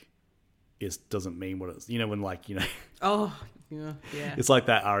it doesn't mean what it's... when Oh, yeah. It's like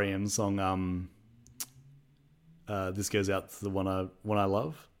that R.E.M. song, This Goes Out to the One I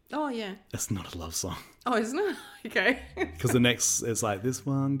Love. Oh, yeah. That's not a love song. Oh, isn't it? Okay. Because the next, it's like, this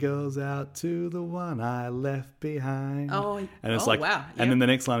one goes out to the one I left behind. Oh, and it's wow. Yep. And then the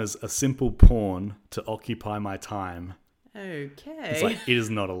next line is a simple pawn to occupy my time. Okay. It's like, it is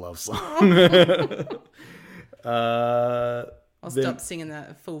not a love song. I'll stop singing that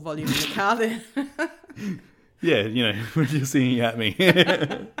at full volume in the car then. Yeah, when you're singing at me.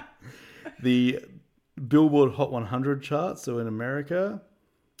 The Billboard Hot 100 chart, so in America...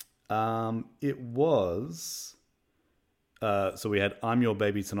 it was, so we had I'm Your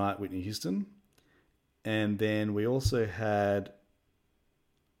Baby Tonight, Whitney Houston. And then we also had,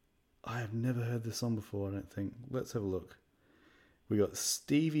 I have never heard this song before, I don't think. Let's have a look. We got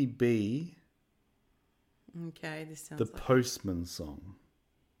Stevie B. Okay, this sounds The like Postman song.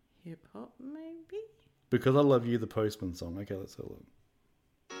 Hip hop, maybe? Because I Love You, The Postman song. Okay, let's have a look.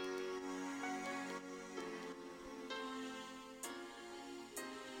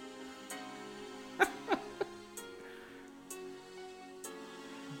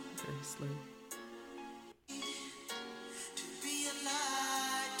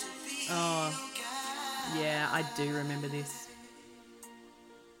 Oh, yeah, I do remember this.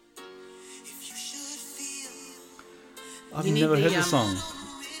 I've never heard the song.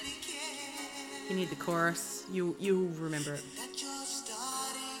 You need the chorus. You'll remember it.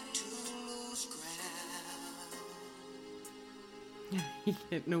 You're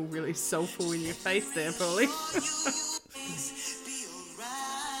getting all really soulful in your face there, Paulie.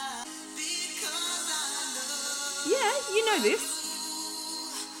 Yeah, you know this.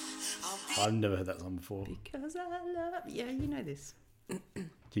 I've never heard that song before. Because I love... Yeah, you know this. Do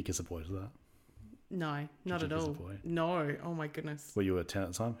you kiss a boy to that? No, not at all. No, oh my goodness. Well, you were 10 at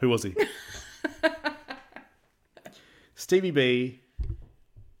the time. Who was he? Stevie B,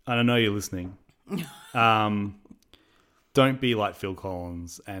 and I know you're listening. Don't be like Phil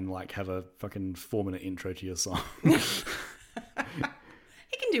Collins and have a fucking 4-minute intro to your song. He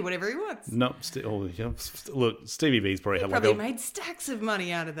can do whatever he wants. No, look, Stevie B's probably made stacks of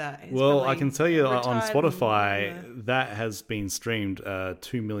money out of that. He's I can tell you on retired Spotify that has been streamed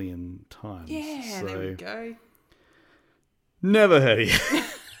 2 million times. Yeah, so there we go. Never heard of you.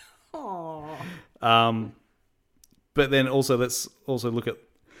 Aww. But then also let's also look at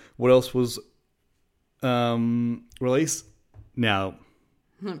what else was released. Now,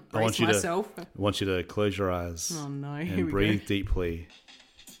 I want you to close your eyes. Oh no! And breathe deeply.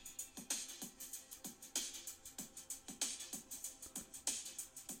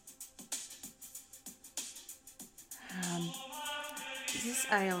 Is this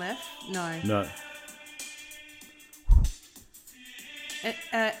ALF? No. No.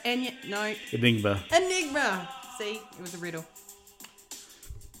 No. Enigma. See, it was a riddle.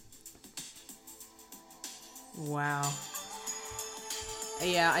 Wow.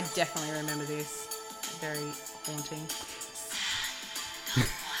 Yeah, I definitely remember this. Very haunting.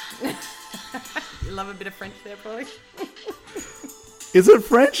 You love a bit of French there, probably. Is it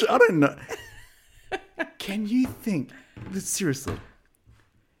French? I don't know. Can you think, seriously,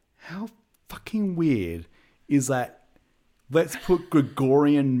 how fucking weird is that? Let's put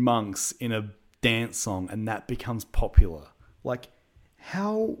Gregorian monks in a dance song and that becomes popular. Like,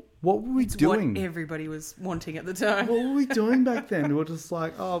 what were we doing? What everybody was wanting at the time. What were we doing back then? We were just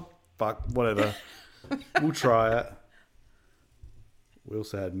like, oh, fuck, whatever. We'll try it. We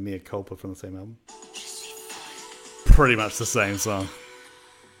also had Mea Culpa from the same album. Pretty much the same song.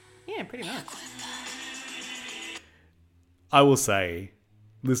 Yeah, pretty much. I will say,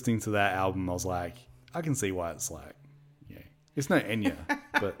 listening to that album, I was like, I can see why it's like, yeah, it's no Enya,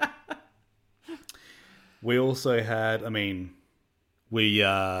 but we also had, I mean, we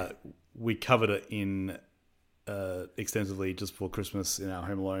covered it in extensively just before Christmas in our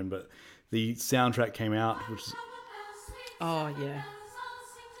Home Alone, but the soundtrack came out, which is Oh, yeah.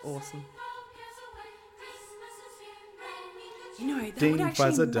 Awesome. You know, that Ding, would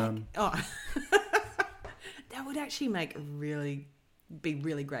actually Fuzzer make, done. Oh, that would actually be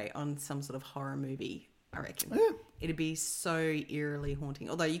really great on some sort of horror movie, I reckon. Yeah. It'd be so eerily haunting.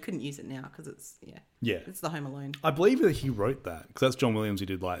 Although you couldn't use it now because it's it's the Home Alone. I believe that he wrote that because that's John Williams who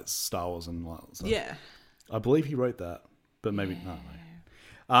did like Star Wars and like stuff. Yeah. I believe he wrote that, but maybe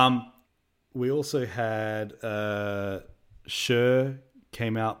no. We also had Cher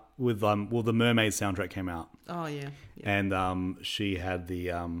came out with the Mermaid soundtrack came out. Oh yeah. And she had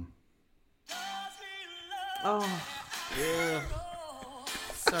the Oh. Yeah.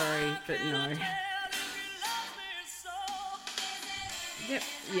 Sorry, but no. Yep.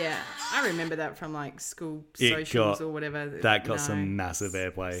 Yeah, I remember that from like school socials or whatever. That got some massive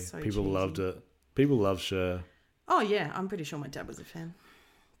airplay. So People cheesy. loved it. People love Cher. Oh yeah, I'm pretty sure my dad was a fan.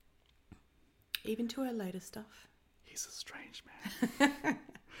 Even to her later stuff. He's a strange man.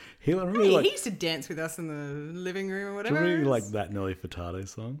 He used to dance with us in the living room or do whatever. you really like that Nelly Furtado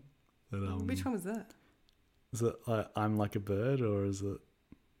song? That, Which one was that? Is it I'm Like a Bird or is it?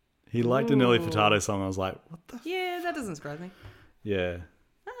 He liked a Nelly Furtado song. I was like, what the? Yeah, that doesn't surprise me. Yeah.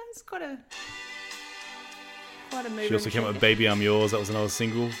 It's quite a mover. She also came up with Baby I'm Yours. That was another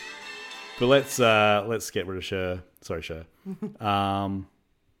single. But let's get rid of Cher. Sorry, Cher. Oh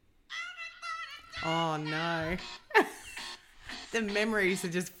no. The memories are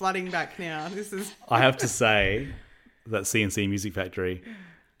just flooding back now. This is I have to say that CNC Music Factory,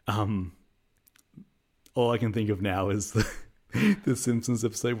 all I can think of now is the Simpsons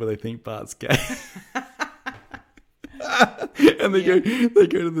episode where they think Bart's gay. And they go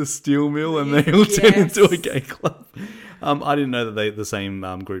to the steel mill and they all turn into a gay club. I didn't know that the same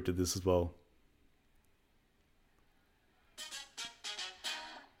group did this as well.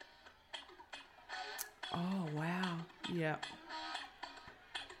 Oh wow. Yeah.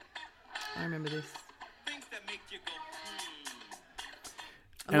 I remember this.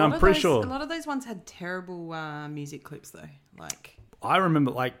 And I'm pretty sure a lot of those ones had terrible music clips though. Like I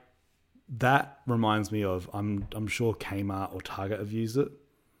remember like that reminds me of I'm sure Kmart or Target have used it.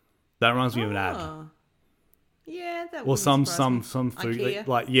 That reminds me of an ad. Yeah, that Or was some food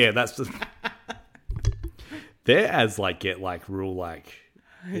like yeah, that's just their ads like get like real like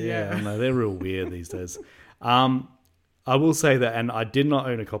yeah, no, they're real weird these days. I will say that, and I did not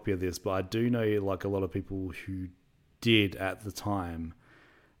own a copy of this, but I do know like a lot of people who did at the time.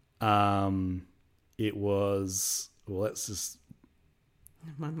 It was let's just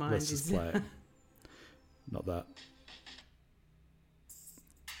play it. Not that.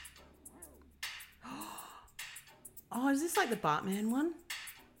 Oh, is this like the Bartman one?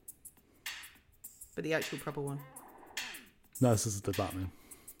 But the actual proper one. No, this is the Batman.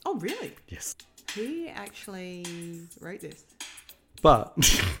 Oh, really? Yes. Who actually wrote this? But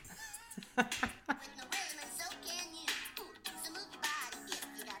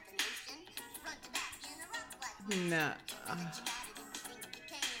No.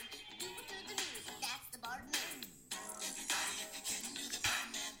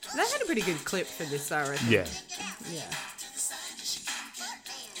 They had a pretty good clip for this, I reckon. yeah. Yeah.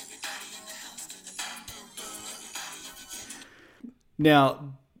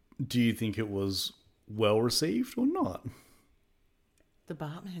 Now, do you think it was well received or not? The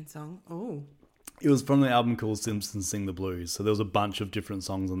Bartman song. Oh. It was from the album called Simpsons Sing the Blues, so there was a bunch of different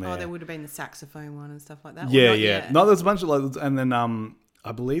songs on there. Oh, there would have been the saxophone one and stuff like that. Yeah, Or not yeah. yet? No, there's a bunch of like, and then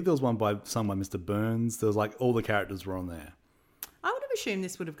I believe there was one sung by Mr. Burns. There was like all the characters were on there. I would have assumed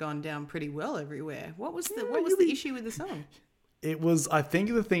this would have gone down pretty well everywhere. What was the issue with the song? It was. I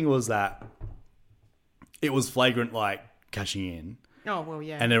think the thing was that it was flagrant, like cashing in, Oh, well,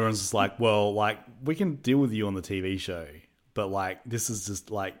 yeah. And everyone's just like, well, like, we can deal with you on the TV show, but like, this is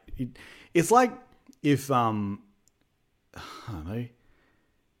just like, it's like if, I don't know,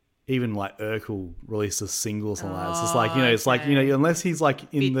 even like Urkel released a single or something like that. It's just like, it's like, unless he's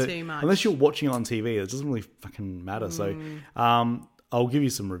like in Bit too much. unless you're watching it on TV, it doesn't really fucking matter. So, I'll give you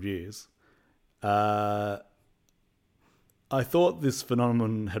some reviews. I thought this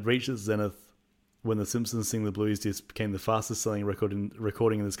phenomenon had reached its zenith when the Simpsons Sing the Blues disc became the fastest selling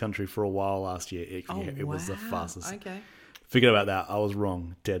recording in this country for a while last year. It was the fastest. Okay. Forget about that. I was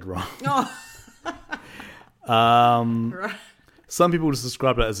wrong. Dead wrong. Oh. Right. Some people just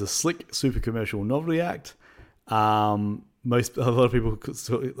described it as a slick, super commercial novelty act. Some people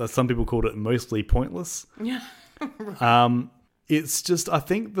called it mostly pointless. Yeah. Right. It's just, I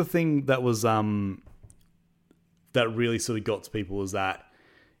think the thing that was that really sort of got to people was that,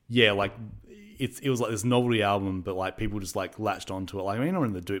 yeah, like it was like this novelty album, but like people just like latched onto it. Like, I mean, I'm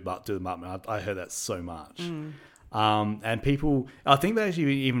in the do them up. I heard that so much. And people, I think they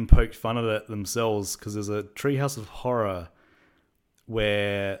actually even poked fun at it themselves because there's a Treehouse of Horror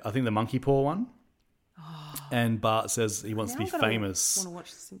where I think the Monkey Paw one, and Bart says he wants to be famous. I want to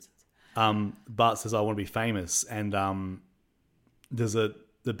watch The Simpsons. Bart says, I want to be famous, and there's the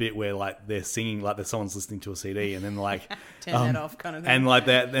bit where like they're singing like someone's listening to a CD, and then like turn that off kind of thing. And like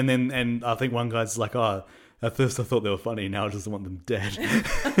that, and I think one guy's like, oh, at first I thought they were funny, now I just want them dead.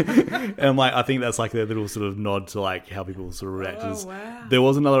 And like I think that's like their little sort of nod to like how people sort of react. Oh, wow. There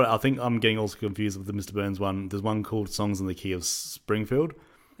was another, I think I'm getting also confused with the Mr. Burns one. There's one called Songs in the Key of Springfield.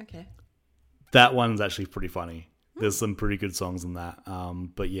 Okay. That one's actually pretty funny. There's some pretty good songs in that.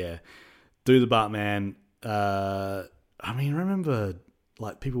 But yeah, Do the Bartman. I mean, remember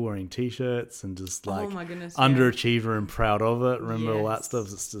like people wearing t-shirts and just like, oh my goodness, underachiever and proud of it. Remember all that Yes.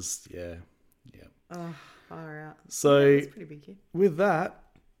 stuff? It's just, yeah. Oh, far out. So That's pretty big kid. with that,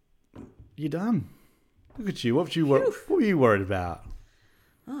 you're done. Look at you. What were you worried about?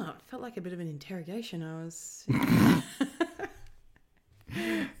 Oh, it felt like a bit of an interrogation. I was...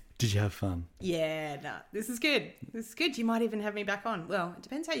 Did you have fun? Yeah, no, this is good. This is good. You might even have me back on. Well, it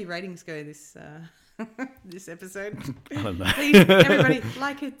depends how your ratings go this this episode. I don't know. Please, everybody,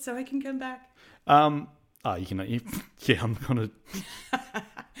 like it so I can come back. You can. Yeah, I'm gonna.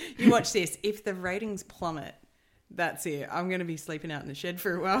 You watch this. If the ratings plummet, that's it. I'm going to be sleeping out in the shed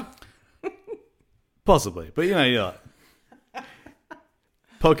for a while. Possibly, but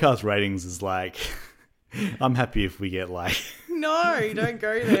podcast ratings is like. I'm happy if we get like. No, don't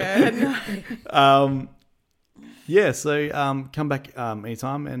go there. No. Yeah, so come back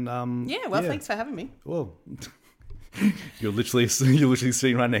anytime, and Yeah, well, thanks for having me. Well, you're literally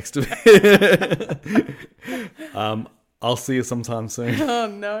sitting right next to me. I'll see you sometime soon. Oh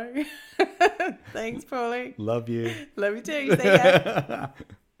no! Thanks, Paulie. Love you. Love you too. See ya.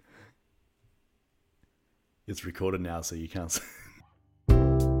 It's recorded now, so you can't.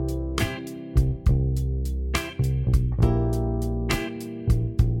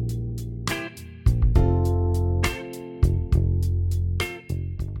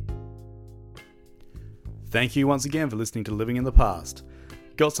 Thank you once again for listening to Living in the Past.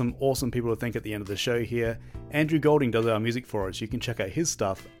 Got some awesome people to thank at the end of the show here. Andrew Golding does our music for us. You can check out his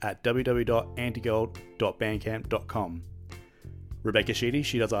stuff at www.antigold.bandcamp.com. Rebecca Sheedy,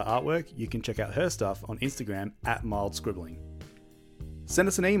 she does our artwork. You can check out her stuff on Instagram at mildscribbling. Send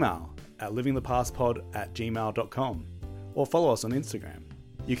us an email at livingthepastpod@gmail.com or follow us on Instagram.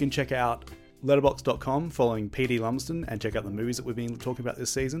 You can check out letterboxd.com following PD Lumsden and check out the movies that we've been talking about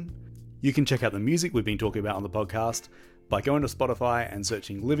this season. You can check out the music we've been talking about on the podcast by going to Spotify and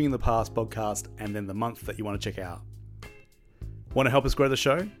searching Living in the Past podcast and then the month that you want to check out. Want to help us grow the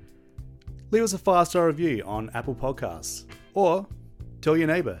show? Leave us a 5-star review on Apple Podcasts. Or tell your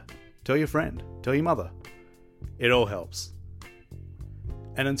neighbour, tell your friend, tell your mother. It all helps.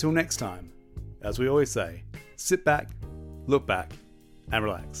 And until next time, as we always say, sit back, look back, and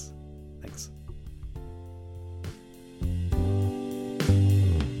relax. Thanks.